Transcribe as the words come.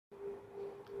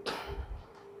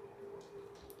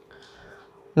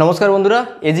নমস্কার বন্ধুরা,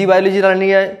 AG biology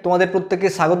লার্নিংয়ে তোমাদের প্রত্যেককে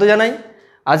স্বাগত জানাই।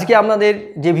 আজকে আপনাদের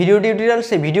যে ভিডিও টিউটোরিয়াল,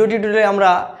 সেই ভিডিও টিউটোরিয়ালে আমরা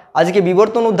আজকে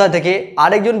বিবর্তন অধ্যায় থেকে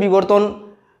আরেকজন বিবর্তন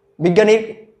বিজ্ঞানীর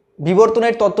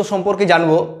বিবর্তনের তত্ত্ব সম্পর্কে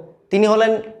জানব। তিনি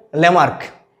হলেন ল্যামার্ক,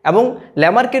 এবং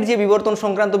ল্যামার্কের যে বিবর্তন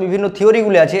সংক্রান্ত বিভিন্ন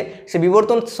থিওরিগুলি আছে, সেই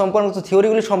বিবর্তন সংক্রান্ত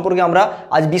থিওরিগুলি সম্পর্কে আমরা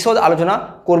আজ বিশদ আলোচনা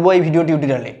করব এই ভিডিও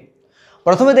টিউটোরিয়ালে।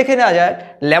 প্রথমে দেখে নেওয়া যায়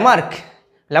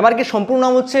ল্যামার্কের সম্পূর্ণ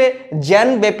নাম হচ্ছে Gen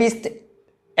Baptist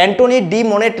Antony D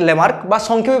Monet Lamarck, বা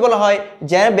সংক্ষেপে বলা হয়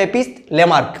জ্যান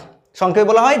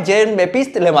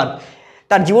ব্যাপিস্ট ল্যামার্ক।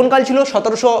 তার জীবনকাল ছিল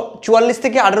 1744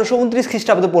 থেকে 1829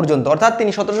 খ্রিস্টাব্দ পর্যন্ত, অর্থাৎ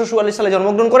তিনি 1744 সালে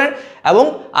জন্মগ্রহণ করেন এবং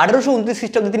 1829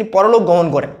 খ্রিস্টাব্দে তিনি পরলোক গমন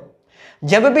করেন।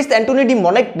 Gen Baptist Antony D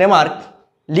Monet Lamarck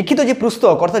লিখিত যে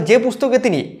পুস্তক, অর্থাৎ যে পুস্তকে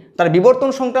তিনি তার বিবর্তন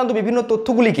সংক্রান্ত বিভিন্ন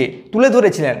তথ্যগুলিকে তুলে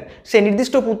ধরেছিলেন, সেই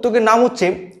নির্দিষ্ট পুস্তকের নাম হচ্ছে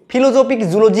ফিলোজফিক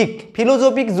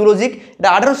জুলজিক। এটা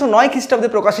 1809 খ্রিস্টাব্দে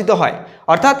প্রকাশিত হয়,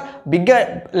 অর্থাৎ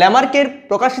ল্যামার্কের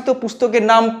প্রকাশিত পুস্তকের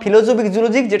নাম ফিলোজফিক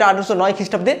জুলজিক, যেটা 1809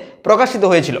 খ্রিস্টাব্দে প্রকাশিত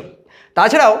হয়েছিল।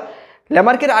 তাছাড়াও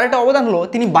ল্যামার্কের আরেকটা অবদান হলো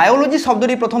তিনি বায়োলজি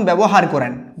শব্দটি প্রথম ব্যবহার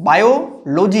করেন।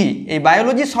 এই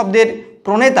বায়োলজি শব্দের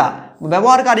প্রণেতা,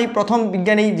 ব্যবহারকারী প্রথম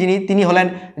বিজ্ঞানী তিনি হলেন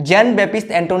Gen Baptist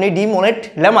Antony D Monet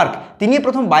Lamarck. তিনি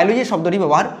প্রথম বায়োলজি শব্দটি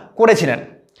ব্যবহার করেছিলেন।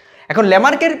 এখন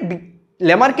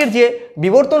ল্যামার্কের যে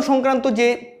বিবর্তন সংক্রান্ত যে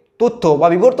তথ্য বা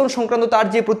বিবর্তন সংক্রান্ত তার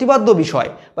যে প্রতিপাদ্য বিষয়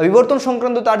বা বিবর্তন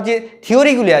সংক্রান্ত তার যে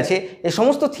থিওরিগুলি আছে, এই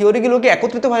সমস্ত থিওরিগুলোকে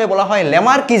একত্রিতভাবে বলা হয়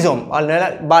ল্যামার্কিজম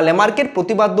বা ল্যামার্কের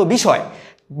প্রতিপাদ্য বিষয়,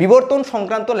 বিবর্তন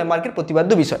সংক্রান্ত ল্যামার্কের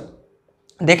প্রতিপাদ্য বিষয়।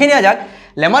 দেখে নেওয়া যাক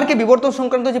ল্যামার্কের বিবর্তন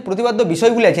সংক্রান্ত যে প্রতিপাদ্য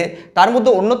বিষয়গুলি আছে, তার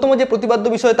মধ্যে অন্যতম যে প্রতিপাদ্য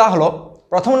বিষয় তা হলো,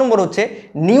 প্রথম নম্বর হচ্ছে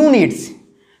নিউ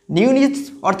নিডস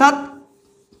অর্থাৎ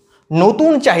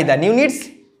নতুন চাহিদা।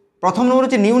 প্রথম নম্বর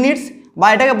হচ্ছে নিউ নিডস, বা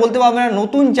এটাকে বলতে পারবে না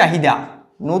নতুন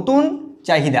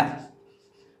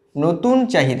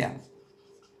চাহিদা।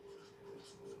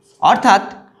 অর্থাৎ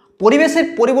পরিবেশের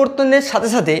পরিবর্তনের সাথে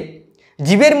সাথে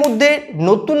জীবের মধ্যে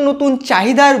নতুন নতুন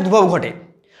চাহিদার উদ্ভব ঘটে।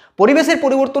 পরিবেশের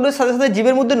পরিবর্তনের সাথে সাথে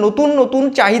জীবের মধ্যে নতুন নতুন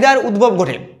চাহিদার উদ্ভব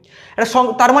ঘটে। এটা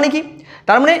তার মানে কি?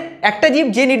 তার মানে একটা জীব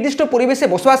যে নির্দিষ্ট পরিবেশে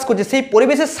বসবাস করছে, সেই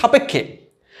পরিবেশের সাপেক্ষে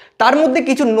তার মধ্যে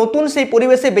কিছু নতুন, সেই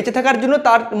পরিবেশে বেঁচে থাকার জন্য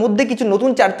তার মধ্যে কিছু নতুন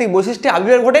চারিত্রিক বৈশিষ্ট্যের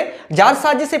আবির্ভাব ঘটে, যার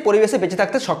সাহায্যে সেই পরিবেশে বেঁচে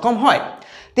থাকতে সক্ষম হয়।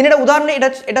 তিনি এটা উদাহরণে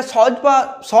এটা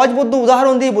সহজবোধ্য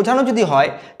উদাহরণ দিয়ে বোঝানো যদি হয়,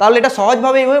 তাহলে এটা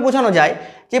সহজভাবে এইভাবে বোঝানো যায়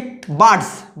যে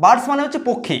বার্ডস মানে হচ্ছে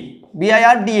পক্ষী,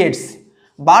 BIRDS।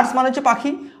 বার্ডস মানে হচ্ছে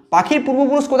পাখি। পাখির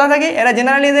পূর্বপুরুষ কোথায় থাকে? এরা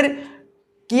জেনারেলি এদের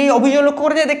কী অভিযোজন লক্ষ্য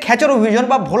করা যায়? এদের খেচর অভিযোজন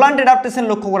বা ভোলান্ট অ্যাডাপ্টেশন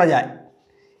লক্ষ্য করা যায়।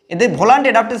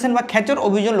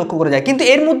 লক্ষ্য করা যায়। কিন্তু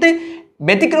এর মধ্যে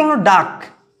ব্যতিক্রম হলো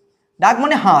ডাক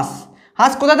মানে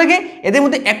হাঁস কোথা থেকে? এদের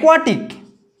মধ্যে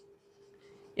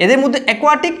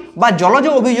অ্যাকোয়াটিক বা জলজ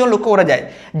অভিযোজন লক্ষ্য করা যায়।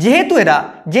 যেহেতু এরা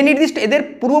যে নির্দিষ্ট এদের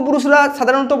পূর্বপুরুষরা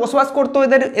সাধারণত বসবাস করতো,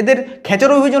 এদের খেচর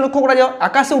অভিযোজন লক্ষ্য করা যায়,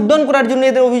 আকাশে উড্ডয়ন করার জন্য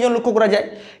এদের অভিযোজন লক্ষ্য করা যায়।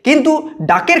 কিন্তু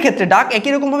ডাকের ক্ষেত্রে ডাক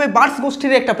একই রকমভাবে বার্ডস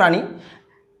গোষ্ঠীর একটা প্রাণী,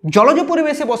 জলজ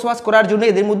পরিবেশে বসবাস করার জন্য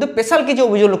এদের মধ্যে স্পেশাল কিছু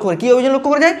অভিযোজন লক্ষ্য করা। কী অভিযোজন লক্ষ্য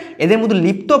করা যায়? এদের মধ্যে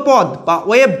লিপ্তপদ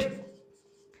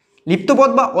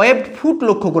বা ওয়েবড ফুট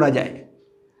লক্ষ্য করা যায়।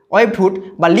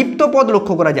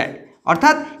 লক্ষ্য করা যায়।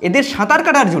 অর্থাৎ এদের সাঁতার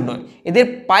কাটার জন্য এদের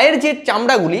পায়ের যে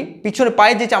চামড়াগুলি,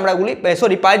 পায়ের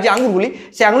যে আঙুলগুলি,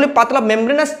 সেই আঙুলি পাতলা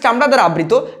মেমব্রেনাস চামড়া দ্বারা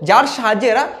আবৃত, যার সাহায্যে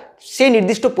এরা সেই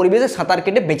নির্দিষ্ট পরিবেশে সাঁতার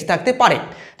কেটে বেঁচে থাকতে পারে।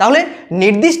 তাহলে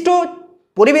নির্দিষ্ট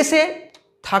পরিবেশে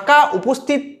থাকা,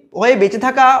 উপস্থিত হয়ে বেঁচে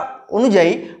থাকা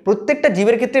অনুযায়ী প্রত্যেকটা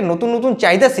জীবের ক্ষেত্রে নতুন নতুন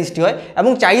চাহিদার সৃষ্টি হয়,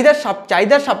 এবং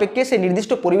চাহিদার সাপেক্ষে সেই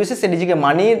নির্দিষ্ট পরিবেশে সে নিজেকে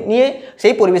মানিয়ে নিয়ে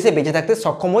সেই পরিবেশে বেঁচে থাকতে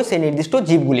সক্ষম হয় সেই নির্দিষ্ট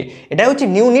জীবগুলি। এটাই হচ্ছে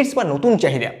নিউ নিডস বা নতুন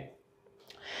চাহিদা।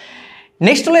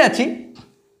 নেক্সট চলে যাচ্ছি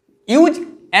ইউজ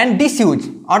অ্যান্ড ডিসইউজ,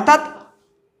 অর্থাৎ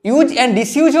ইউজ অ্যান্ড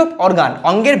ডিসইউজ অফ অর্গান,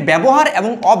 অঙ্গের ব্যবহার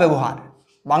এবং অব্যবহার।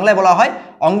 বাংলায় বলা হয়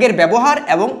অঙ্গের ব্যবহার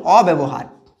এবং অব্যবহার।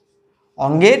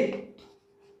 অঙ্গের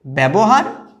ব্যবহার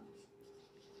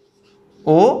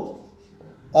ও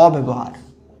অব্যবহার।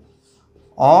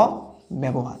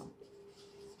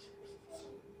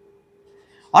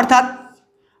 অর্থাৎ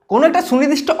কোনো একটা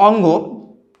সুনির্দিষ্ট অঙ্গ,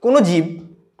 কোনো জীব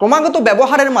ক্রমাগত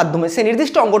ব্যবহারের মাধ্যমে সেই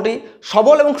নির্দিষ্ট অঙ্গটি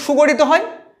সবল এবং সুগঠিত হয়।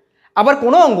 আবার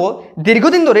কোনো অঙ্গ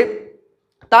দীর্ঘদিন ধরে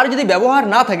তার যদি ব্যবহার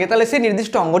না থাকে, তাহলে সেই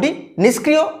নির্দিষ্ট অঙ্গটি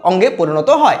নিষ্ক্রিয় অঙ্গে পরিণত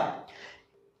হয়।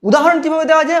 উদাহরণ কীভাবে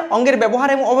দেওয়া যায় অঙ্গের ব্যবহার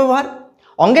এবং অব্যবহার?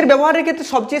 অঙ্গের ব্যবহারের ক্ষেত্রে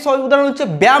সবচেয়ে সহজ উদাহরণ হচ্ছে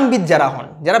ব্যায়ামবিদ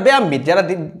যারা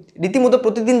রীতিমতো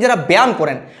প্রতিদিন যারা ব্যায়াম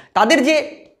করেন, তাদের যে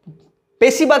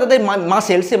পেশি বা তাদের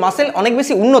সে মাসেল অনেক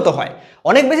বেশি উন্নত হয়,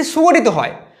 অনেক বেশি সুগঠিত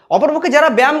হয়। অপরপক্ষে যারা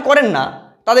ব্যায়াম করেন না,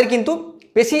 তাদের কিন্তু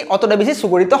পেশি অতটা বেশি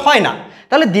সুগঠিত হয় না।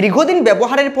 তাহলে দীর্ঘদিন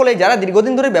ব্যবহারের ফলে যারা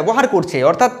দীর্ঘদিন ধরে ব্যবহার করছে,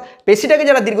 অর্থাৎ পেশিটাকে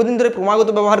যারা দীর্ঘদিন ধরে ক্রমাগত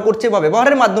ব্যবহার করছে বা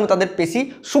ব্যবহারের মাধ্যমে তাদের পেশি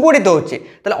সুগঠিত হচ্ছে,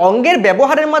 তাহলে অঙ্গের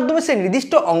ব্যবহারের মাধ্যমে সেই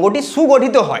নির্দিষ্ট অঙ্গটি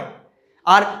সুগঠিত হয়।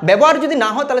 আর ব্যবহার যদি না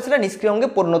হয় তাহলে সেটা নিষ্ক্রিয় অঙ্গে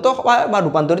পরিণত হয় বা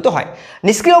রূপান্তরিত হয়।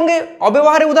 নিষ্ক্রিয় অঙ্গে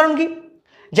অব্যবহারের উদাহরণ কি?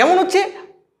 যেমন হচ্ছে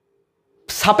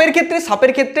সাপের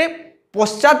ক্ষেত্রে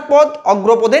পশ্চাৎপদ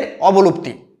অগ্রপদের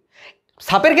অবলুপ্তি।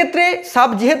 সাপের ক্ষেত্রে সাপ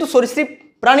যেহেতু সরীসৃপ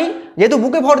প্রাণী, যেহেতু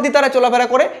বুকে ভর দিয়ে তারা চলাফেরা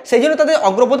করে, সেই জন্য তাদের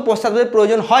অগ্রপদ পশ্চাৎপদের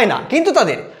প্রয়োজন হয় না। কিন্তু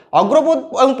তাদের অগ্রপদ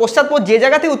এবং পশ্চাৎপদ যে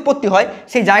জায়গাতে উৎপত্তি হয়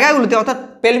সেই জায়গাগুলোতে, অর্থাৎ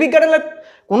পেলভিক গার্ডেলের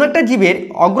কোনো একটা জীবের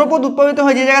অগ্রপদ উৎপাদিত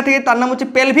হয় যে জায়গা থেকে, তার নাম হচ্ছে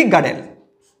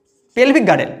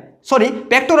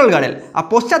পেক্টোরাল গার্ডেল। আর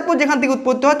পশ্চাৎপদ যেখান থেকে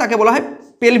উৎপত্তি হয় তাকে বলা হয়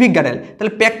পেলভিক গার্ডেল।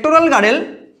 তাহলে পেক্টোরাল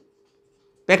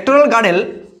গার্ডেল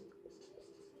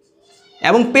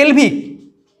এবং পেলভিক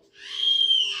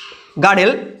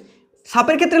গার্ডেল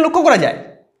সাপের ক্ষেত্রে লক্ষ্য করা যায়।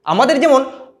 আমাদের যেমন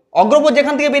অগ্রপদ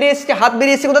যেখান থেকে বেরিয়ে এসেছে, হাত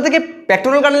বেরিয়ে এসেছে কোথা থেকে?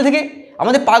 পেক্টোরাল গার্ডেল থেকে।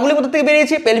 আমাদের পাগুলি কোথা থেকে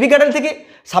বেরিয়েছে? পেলভিক গার্ডেল থেকে।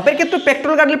 সাপের ক্ষেত্রে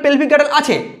পেক্টোরাল গার্ডেল, পেলভিক গার্ডেল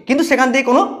আছে, কিন্তু সেখান থেকে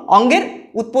কোনো অঙ্গের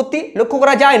উৎপত্তি লক্ষ্য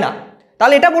করা যায় না।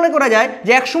 তাহলে এটা বলে করা যায়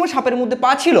যে একসময় সাপের মধ্যে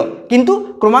পা ছিল, কিন্তু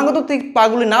ক্রমাগত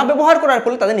পাগুলি না ব্যবহার করার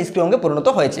ফলে তাদের নিষ্ক্রিয় অঙ্গে পরিণত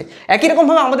হয়েছে। একই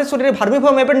রকমভাবে আমাদের শরীরে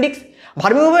ভার্মিফর্ম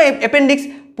অ্যাপেন্ডিক্স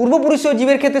পূর্বপুরুষীয়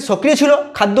জীবের ক্ষেত্রে সক্রিয় ছিল,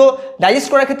 খাদ্য ডাইজেস্ট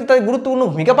করার ক্ষেত্রে তাদের গুরুত্বপূর্ণ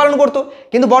ভূমিকা পালন করত,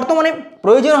 কিন্তু বর্তমানে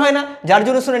প্রয়োজন হয় না, যার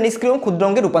জন্য শরীরে নিষ্ক্রিয় ক্ষুদ্র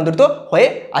অঙ্গে রূপান্তরিত হয়ে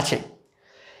আছে।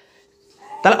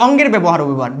 তাহলে অঙ্গের ব্যবহার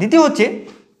অব্যবহার। দ্বিতীয় হচ্ছে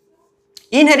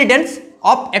ইনহেরিটেন্স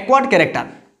অফ অ্যাকোয়ার্ড ক্যারেক্টার,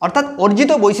 অর্থাৎ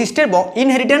অর্জিত বৈশিষ্ট্যের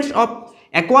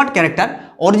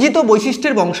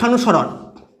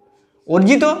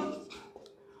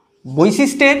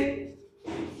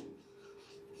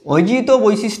অর্জিত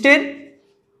বৈশিষ্ট্যের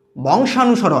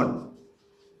বংশানুসরণ।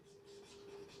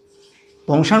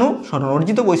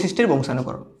 অর্জিত বৈশিষ্ট্যের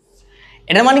বংশানুসরণ।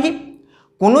 এটার মানে কি?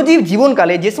 কোনো জীব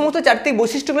জীবনকালে যে সমস্ত চারিত্রিক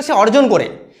বৈশিষ্ট্যগুলো সে অর্জন করে,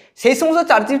 সেই সমস্ত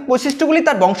চারিত্রিক বৈশিষ্ট্যগুলি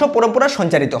তার বংশ পরম্পরা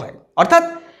সঞ্চারিত হয়। অর্থাৎ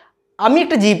আমি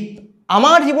একটা জীব,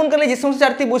 আমার জীবনকালে যে সমস্ত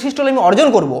চারিত্রিক বৈশিষ্ট্যগুলো আমি অর্জন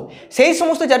করব, সেই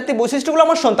সমস্ত চারিত্রিক বৈশিষ্ট্যগুলো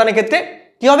আমার সন্তানের ক্ষেত্রে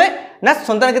কী হবে না,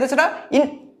 সন্তানের ক্ষেত্রে সেটা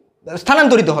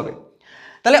স্থানান্তরিত হবে।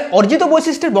 তাহলে অর্জিত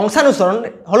বৈশিষ্ট্যের বংশানুসরণ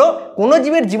হলো কোনো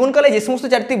জীবের জীবনকালে যে সমস্ত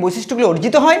চারিত্রিক বৈশিষ্ট্যগুলি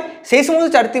অর্জিত হয়, সেই সমস্ত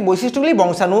চারিত্রিক বৈশিষ্ট্যগুলি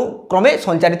বংশানুক্রমে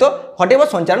সঞ্চারিত ঘটে বা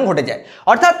সঞ্চারণ ঘটে যায়।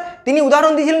 অর্থাৎ তিনি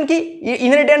উদাহরণ দিয়েছিলেন কি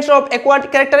ইনহেরিটেন্স অফ অ্যাকোয়ার্ড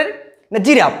ক্যারেক্টারের? না,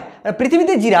 জিরাফ।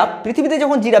 পৃথিবীতে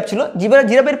যখন জিরাফ ছিল,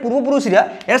 জিরাফের পূর্বপুরুষরা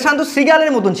এরা সাধারণত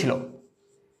শৃগালের মতন ছিল,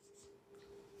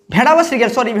 ভেড়া বা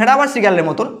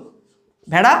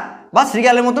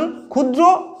শৃগালের মতন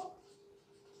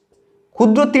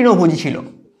ক্ষুদ্র তৃণভোজী ছিল।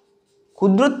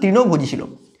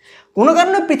 কোনো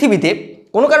কারণে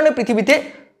পৃথিবীতে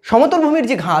সমতল ভূমির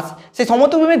যে ঘাস, সেই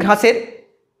সমতল ভূমির ঘাসের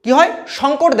কি হয়,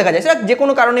 সংকট দেখা যায়। সেটা যে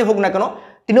কোনো কারণে হোক না কেন,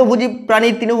 তৃণভোজী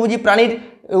প্রাণীর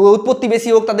উৎপত্তি বেশি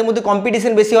হোক, তাদের মধ্যে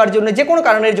কম্পিটিশন বেশি হওয়ার জন্য, যে কোনো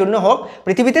কারণের জন্য হোক,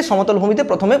 পৃথিবীতে সমতল ভূমিতে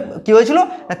প্রথমে কী হয়েছিল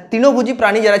না, তৃণভোজী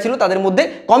প্রাণী যারা ছিল তাদের মধ্যে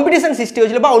কম্পিটিশন সৃষ্টি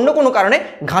হয়েছিল, বা অন্য কোনো কারণে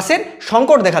ঘাসের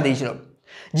সংকট দেখা দিয়েছিল।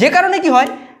 যে কারণে কি হয়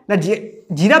না, যে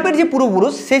জিরাফের যে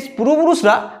পূর্বপুরুষ, সেই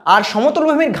পূর্বপুরুষরা আর সমতল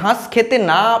ভূমির ঘাস খেতে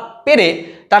না পেরে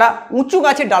তারা উঁচু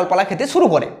গাছের ডালপালা খেতে শুরু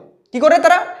করে। কি করে?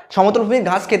 তারা সমতল ভূমির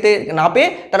ঘাস খেতে না পেয়ে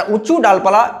তারা উঁচু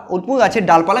গাছের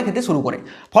ডালপালা খেতে শুরু করে।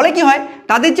 ফলে কি হয়,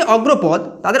 তাদের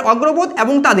অগ্রপদ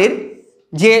এবং তাদের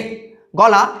যে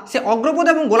গলা, সে অগ্রপদ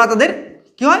এবং গলা তাদের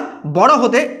কি হয়, বড়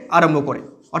হতে আরম্ভ করে,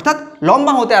 অর্থাৎ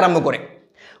লম্বা হতে আরম্ভ করে।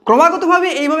 ক্রমাগতভাবে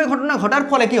এইভাবে ঘটনা ঘটার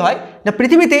ফলে কি হয় না,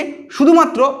 পৃথিবীতে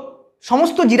শুধুমাত্র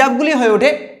সমস্ত জিরাফগুলি হয়ে ওঠে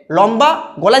লম্বা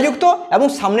গলাযুক্ত এবং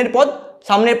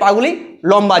সামনের পাগুলি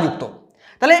লম্বাযুক্ত।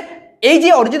 তাহলে এই যে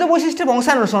অর্জিত বৈশিষ্ট্যের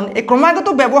বংশানুসরণ, এই ক্রমাগত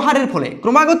ব্যবহারের ফলে,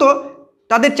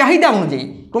 তাদের চাহিদা অনুযায়ী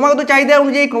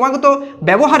ক্রমাগত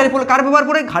ব্যবহারের ফলে, কার ব্যবহার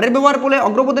ফলে? ঘাড়ের ব্যবহার ফলে,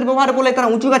 অগ্রপদের ব্যবহার ফলে, তারা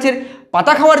উঁচু গাছের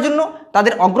পাতা খাওয়ার জন্য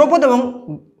তাদের অগ্রপদ এবং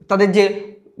তাদের যে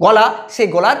গলা, সেই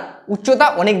গলার উচ্চতা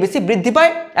অনেক বেশি বৃদ্ধি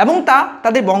পায় এবং তা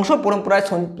তাদের বংশ পরম্পরায়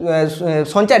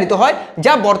সঞ্চারিত হয়,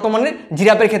 যা বর্তমানের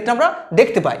জিরাফের ক্ষেত্রে আমরা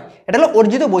দেখতে পাই। এটা হলো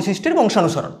অর্জিত বৈশিষ্ট্যের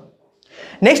বংশানুসরণ।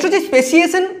 নেক্সট হচ্ছে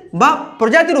স্পেসিয়েশন বা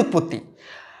প্রজাতির উৎপত্তি।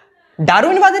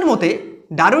 ডারউইনবাদের মতে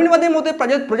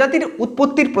প্রজাতির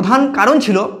উৎপত্তির প্রধান কারণ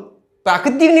ছিল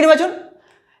প্রাকৃতিক নির্বাচন।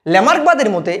 ল্যামার্কবাদের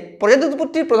মতে প্রজাতির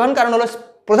উৎপত্তির প্রধান কারণ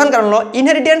হলো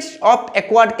ইনহেরিটেন্স অফ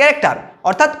অ্যাকোয়ার্ড ক্যারেক্টার,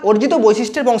 অর্থাৎ অর্জিত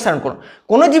বৈশিষ্ট্যের বংশানুকরণ।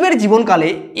 কোনো জীবের জীবনকালে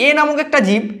এ নামক একটা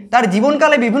জীব, তার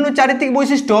জীবনকালে বিভিন্ন চারিত্রিক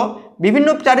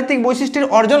বৈশিষ্ট্যের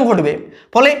অর্জন ঘটবে।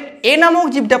 ফলে এ নামক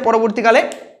জীবটা পরবর্তীকালে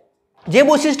যে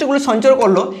বৈশিষ্ট্যগুলি সঞ্চয়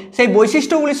করলো, সেই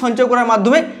বৈশিষ্ট্যগুলি সঞ্চয় করার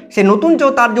মাধ্যমে সে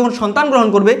তার যখন সন্তান গ্রহণ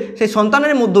করবে, সেই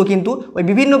সন্তানের মধ্যেও কিন্তু ওই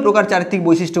বিভিন্ন প্রকার চারিত্রিক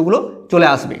বৈশিষ্ট্যগুলো চলে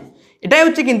আসবে। এটাই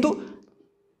হচ্ছে কিন্তু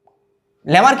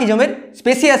ল্যামার্কিজমের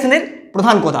স্পেসিয়েশনের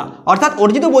প্রধান কথা, অর্থাৎ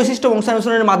অর্জিত বৈশিষ্ট্য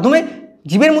বংশানুসরণের মাধ্যমে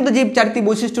জীবের মধ্যে যে 4টি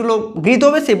বৈশিষ্ট্যগুলো গৃহীত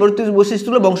হবে সেই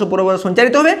বৈশিষ্ট্যগুলো বংশ পরম্পরা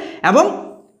সঞ্চারিত হবে এবং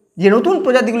যে নতুন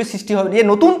প্রজাতিগুলি সৃষ্টি হবে, যে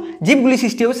নতুন জীবগুলি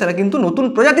সৃষ্টি হবে সেটা কিন্তু নতুন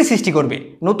প্রজাতি সৃষ্টি করবে,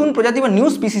 নতুন প্রজাতি বা নিউ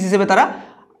স্পিসিস হিসেবে তারা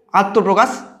আত্মপ্রকাশ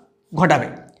ঘটাবে।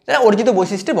 এটা অর্জিত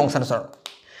বৈশিষ্ট্যের বংশানুসরণ।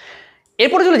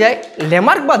 এরপরে চলে যায়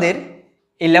ল্যামার্কবাদের।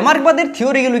 এই ল্যামার্কবাদের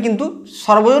থিওরিগুলি কিন্তু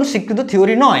সর্বজন স্বীকৃত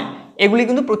থিওরি নয়, এগুলি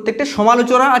কিন্তু প্রত্যেকটা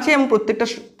সমালোচনা আছে এবং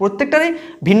প্রত্যেকটারই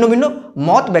ভিন্ন ভিন্ন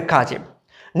মত ব্যাখ্যা আছে।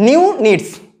 নিউ নিডস,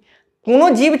 কোনো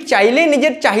জীব চাইলে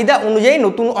নিজের চাহিদা অনুযায়ী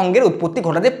নতুন অঙ্গের উৎপত্তি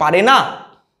ঘটাতে পারে না।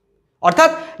 অর্থাৎ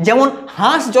যেমন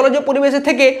হাঁস জলজ পরিবেশে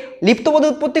থেকে লিপ্তপদ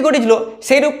উৎপত্তি ঘটেছিল,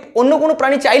 সেইরূপ অন্য কোনো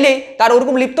প্রাণী চাইলেই তার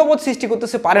ওরকম লিপ্তপদ সৃষ্টি করতে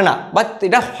সে পারে না, বা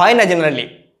এটা হয় না জেনারেলি।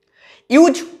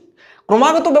 ইউজ,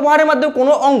 ক্রমাগত ব্যবহারের মাধ্যমে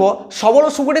কোনো অঙ্গ সবল ও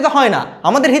সুগঠিত হয় না।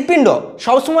 আমাদের হৃৎপিণ্ড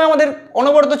সবসময় আমাদের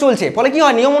অনবরত চলছে, ফলে কি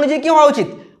হয়, নিয়ম অনুযায়ী কী হওয়া উচিত,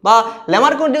 বা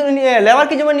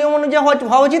ল্যামার্কিজমের নিয়ম অনুযায়ী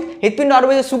হওয়া উচিত, হৃৎপিণ্ড আরও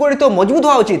বেশি সুগঠিত মজবুত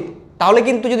হওয়া উচিত। তাহলে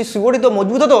কিন্তু যদি সুগঠিত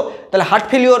মজবুত হতো তাহলে হার্ট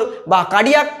ফেলিওর বা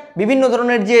কার্ডিয়াক বিভিন্ন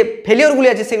ধরনের যে ফেলিওরগুলি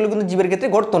আছে সেগুলো কিন্তু জীবের ক্ষেত্রে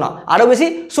ঘটতো না, আরও বেশি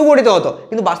সুগঠিত হতো,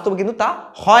 কিন্তু বাস্তবে কিন্তু তা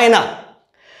হয় না।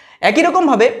 একই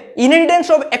রকমভাবে ইনহেরিটেন্স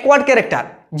অফ অ্যাকোয়ার্ড ক্যারেক্টার,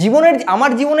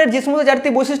 আমার জীবনের যে সমস্ত 4টি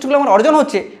বৈশিষ্ট্যগুলো আমার অর্জন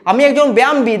হচ্ছে, আমি একজন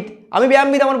ব্যায়ামবিদ,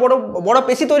 আমার বড়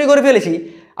পেশি তৈরি করে ফেলেছি,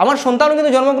 আমার সন্তানও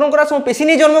কিন্তু জন্মগ্রহণ করার সময় পেশি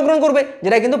নিয়ে জন্মগ্রহণ করবে,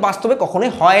 যেটা কিন্তু বাস্তবে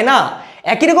কখনোই হয় না।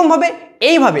 একই রকমভাবে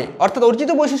এইভাবে অর্থাৎ অর্জিত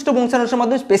বৈশিষ্ট্য বংশানুসরণের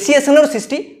মাধ্যমে স্পেসিয়েশনের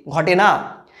সৃষ্টি ঘটে না।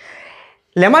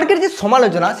 ল্যামার্কের যে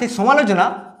সমালোচনা, সেই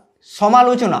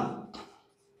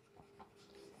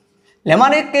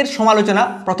ল্যামার্কের সমালোচনা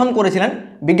প্রথম করেছিলেন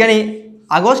বিজ্ঞানী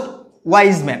আগস্ট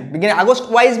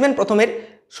ওয়াইজম্যান প্রথমের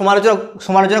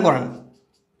সমালোচনা করেন।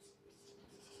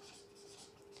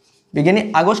 বিজ্ঞানী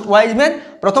আগস্ট ওয়াইজম্যান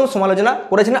প্রথম সমালোচনা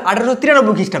করেছিলেন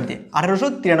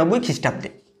 1893 খ্রিস্টাব্দে।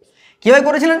 কীভাবে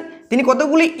করেছিলেন, তিনি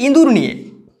কতগুলি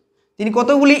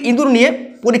ইঁদুর নিয়ে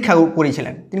পরীক্ষা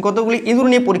করেছিলেন।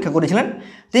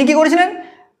 তিনি কী করেছিলেন,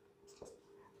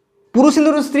 পুরুষ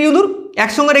ইঁদুর স্ত্রী ইঁদুর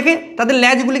একসঙ্গে রেখে তাদের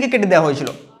ল্যাজগুলিকে কেটে দেওয়া হয়েছিল,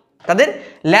 তাদের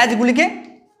ল্যাজগুলিকে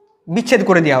বিচ্ছেদ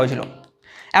করে দেওয়া হয়েছিল,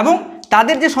 এবং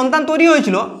তাদের যে সন্তান তৈরি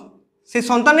হয়েছিল সেই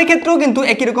সন্তানের ক্ষেত্রেও কিন্তু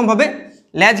একই রকমভাবে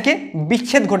ল্যাজকে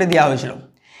বিচ্ছেদ ঘটে দেওয়া হয়েছিল।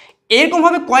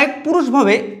 এরকমভাবে কয়েক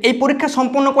পুরুষভাবে এই পরীক্ষা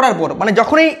সম্পন্ন করার পর, মানে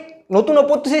যখনই নতুন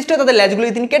অপত্য সৃষ্টি হয় তাদের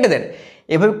ল্যাজগুলিকে তিনি কেটে দেন।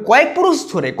 এভাবে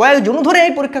কয়েকজন ধরে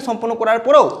এই পরীক্ষা সম্পন্ন করার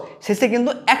পরেও শেষে কিন্তু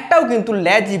একটাও কিন্তু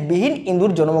ল্যাজবিহীন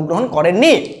ইঁদুর জন্মগ্রহণ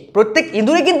করেননি। প্রত্যেক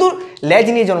ইঁদুরে কিন্তু ল্যাজ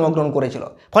নিয়ে জন্মগ্রহণ করেছিল।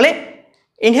 ফলে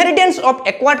ইনহেরিটেন্স অফ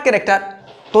অ্যাকোয়ার্ড ক্যারেক্টার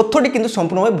তথ্যটি কিন্তু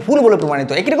সম্পূর্ণভাবে ভুল বলে প্রমাণিত।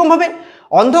 একই রকমভাবে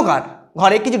অন্ধকার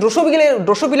ঘরে কিছু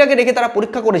ড্রোসোফিলাকে রেখে তারা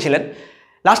পরীক্ষা করেছিলেন।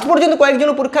 লাস্ট পর্যন্ত কয়েকজন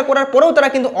পরীক্ষা করার পরেও তারা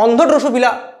কিন্তু অন্ধ ড্রোসোফিলা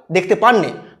দেখতে পাননি।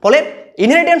 ফলে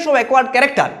ইনহেরিটেন্স অফ অ্যাকোয়ার্ড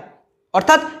ক্যারেক্টার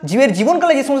অর্থাৎ জীবের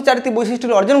জীবনকালে যে সমস্ত 4টি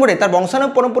বৈশিষ্ট্য অর্জন করে তার বংশাণু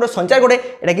পরম্পরা সঞ্চার করে,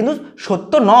 এটা কিন্তু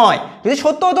সত্য নয়। যদি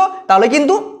সত্য হতো তাহলে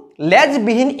কিন্তু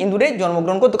ল্যাজবিহীন ইঁদুরে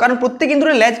জন্মগ্রহণ করতো, কারণ প্রত্যেক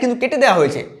ইঁদুরের ল্যাজ কিন্তু কেটে দেওয়া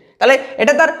হয়েছে। তাহলে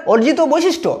এটা তার অর্জিত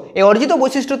বৈশিষ্ট্য, এই অর্জিত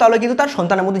বৈশিষ্ট্য তাহলে কিন্তু তার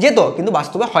সন্তানের মধ্যে যেত, কিন্তু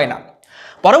বাস্তবে হয় না।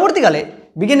 পরবর্তীকালে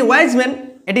বিজ্ঞানী ওয়াইজম্যান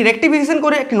এটি রেকটিফিকেশন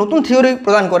করে একটি নতুন থিওরি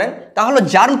প্রদান করেন, তা হলো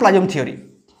germ plasm theory.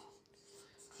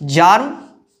 Germ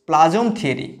plasm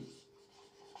theory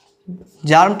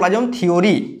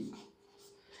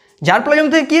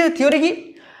কি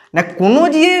না, কোনো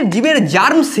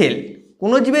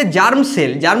জীবের জার্ম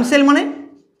সেল মানে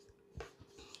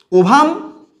ওভাম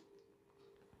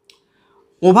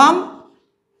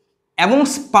এবং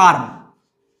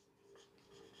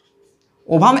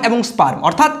স্পার্ম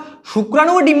অর্থাৎ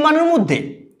শুক্রাণু ও ডিম্বাণুর মধ্যে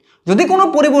যদি কোনো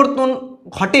পরিবর্তন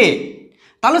ঘটে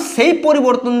তাহলে সেই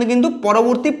পরিবর্তন কিন্তু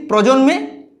পরবর্তী প্রজন্মে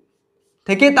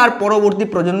থেকে তার পরবর্তী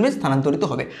প্রজন্মে স্থানান্তরিত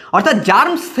হবে। অর্থাৎ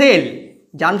জার্ম সেল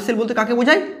বলতে কাকে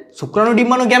বোঝায়, শুক্রাণু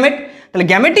ডিম্বাণু গ্যামেট। তাহলে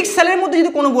গ্যামেটিক সেলের মধ্যে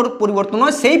যদি কোনো পরিবর্তন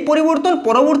হয় সেই পরিবর্তন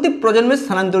পরবর্তী প্রজন্মে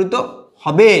স্থানান্তরিত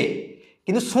হবে।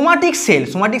 কিন্তু সোমাটিক সেল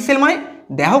মানে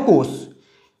দেহকোষ,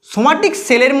 সোমাটিক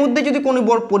সেলের মধ্যে যদি কোনো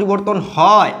পরিবর্তন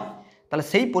হয় তাহলে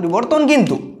সেই পরিবর্তন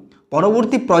কিন্তু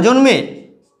পরবর্তী প্রজন্মে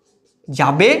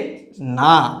যাবে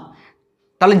না।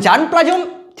 তাহলে জার্ম প্লাজম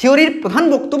থিওরির প্রধান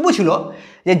বক্তব্য ছিল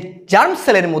যে জার্ম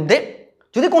সেলের মধ্যে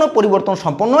যদি কোনো পরিবর্তন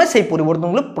সম্পন্ন হয় সেই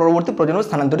পরিবর্তনগুলো পরবর্তী প্রজন্মে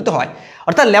স্থানান্তরিত হয়।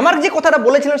 অর্থাৎ ল্যামার্ক যে কথাটা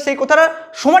বলেছিলেন সেই কথাটা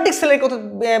সোমাটিক সেলের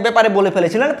ব্যাপারে বলে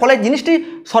ফেলেছিলেন, ফলে জিনিসটি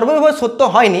সর্বভাবে সত্য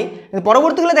হয়নি।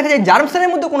 পরবর্তীকালে দেখা যায় জার্ম সেলের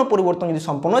মধ্যে কোনো পরিবর্তন যদি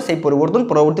সম্পন্ন হয় সেই পরিবর্তন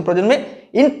পরবর্তী প্রজন্মে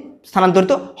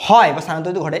স্থানান্তরিত হয় বা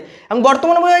স্থানান্তরিত ঘটে। এবং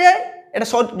বর্তমানে বোঝা যায় এটা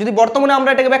যদি বর্তমানে আমরা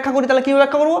এটাকে ব্যাখ্যা করি তাহলে কীভাবে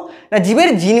ব্যাখ্যা করবো না, জীবের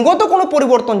জিনগত কোনো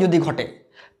পরিবর্তন যদি ঘটে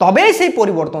তবেই সেই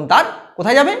পরিবর্তন তার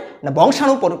কোথায় যাবে না,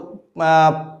 বংশাণু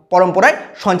পরম্পরায়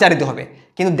সঞ্চারিত হবে।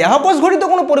 কিন্তু দেহকোষ ঘটিত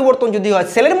কোনো পরিবর্তন যদি হয়,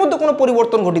 সেলের মধ্যে কোনো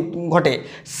পরিবর্তন ঘটে,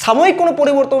 সাময়িক কোনো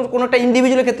পরিবর্তন কোনো একটা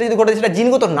ইন্ডিভিজুয়ালের ক্ষেত্রে যদি ঘটে সেটা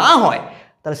জিনগত না হয়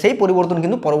তাহলে সেই পরিবর্তন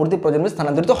কিন্তু পরবর্তী প্রজন্মে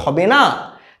স্থানান্তরিত হবে না।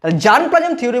 তাহলে জার্ম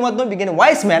প্লাজম থিওরির মাধ্যমে বিজ্ঞানী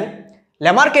ওয়াইসম্যান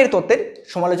ল্যামার্কের তত্ত্বের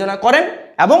সমালোচনা করেন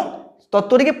এবং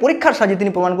তত্ত্বটিকে পরীক্ষার সাহায্যে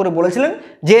তিনি প্রমাণ করে বলেছিলেন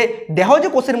যে দেহজ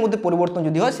কোষের মধ্যে পরিবর্তন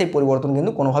যদি হয় সেই পরিবর্তন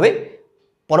কিন্তু কোনোভাবে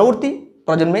পরবর্তী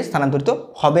প্রজন্মে স্থানান্তরিত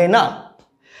হবে না।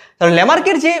 তাহলে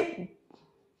ল্যামার্কের যে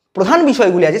প্রধান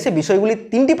বিষয়গুলি আছে সেই বিষয়গুলি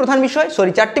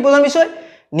চারটি প্রধান বিষয়।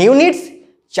 নিউ নিডস,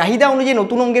 চাহিদা অনুযায়ী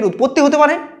নতুন অঙ্গের উৎপত্তি হতে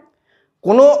পারে,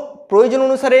 কোনো প্রয়োজন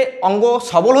অনুসারে অঙ্গ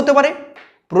সবল হতে পারে,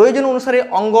 প্রয়োজন অনুসারে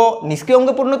অঙ্গ নিষ্ক্রিয়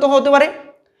অঙ্গে পরিণত হতে পারে,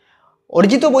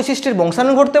 অর্জিত বৈশিষ্ট্যের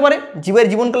বংশাণু ঘটতে পারে, জীবের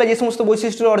জীবনকালে যে সমস্ত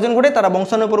বৈশিষ্ট্য অর্জন ঘটে তারা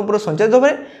বংশাণুর উপরে সঞ্চালিত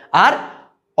হবে, আর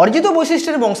অর্জিত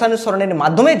বৈশিষ্ট্যের বংশানুসরণের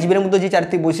মাধ্যমে জীবের মধ্যে যে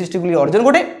চারিত্রিক বৈশিষ্ট্যগুলি অর্জন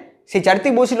ঘটে সেই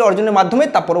চারিত্রিক বৈশিষ্ট্য অর্জনের মাধ্যমে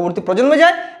তা পরবর্তী প্রজন্মে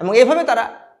যায় এবং এভাবে তারা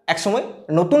একসময়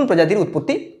নতুন প্রজাতির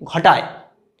উৎপত্তি ঘটায়।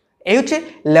 এই হচ্ছে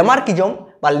ল্যামার্কিজম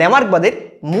বা ল্যামার্কবাদের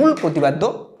মূল প্রতিপাদ্য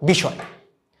বিষয়।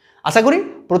 আশা করি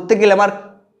প্রত্যেকে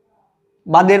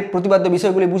ল্যামার্কবাদের প্রতিপাদ্য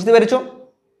বিষয়গুলি বুঝতে পেরেছ।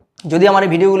 যদি আমার এই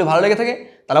ভিডিওগুলি ভালো লেগে থাকে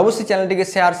তাহলে অবশ্যই চ্যানেলটিকে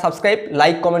শেয়ার, সাবস্ক্রাইব,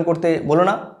 লাইক, কমেন্ট করতে বলো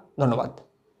না। ধন্যবাদ।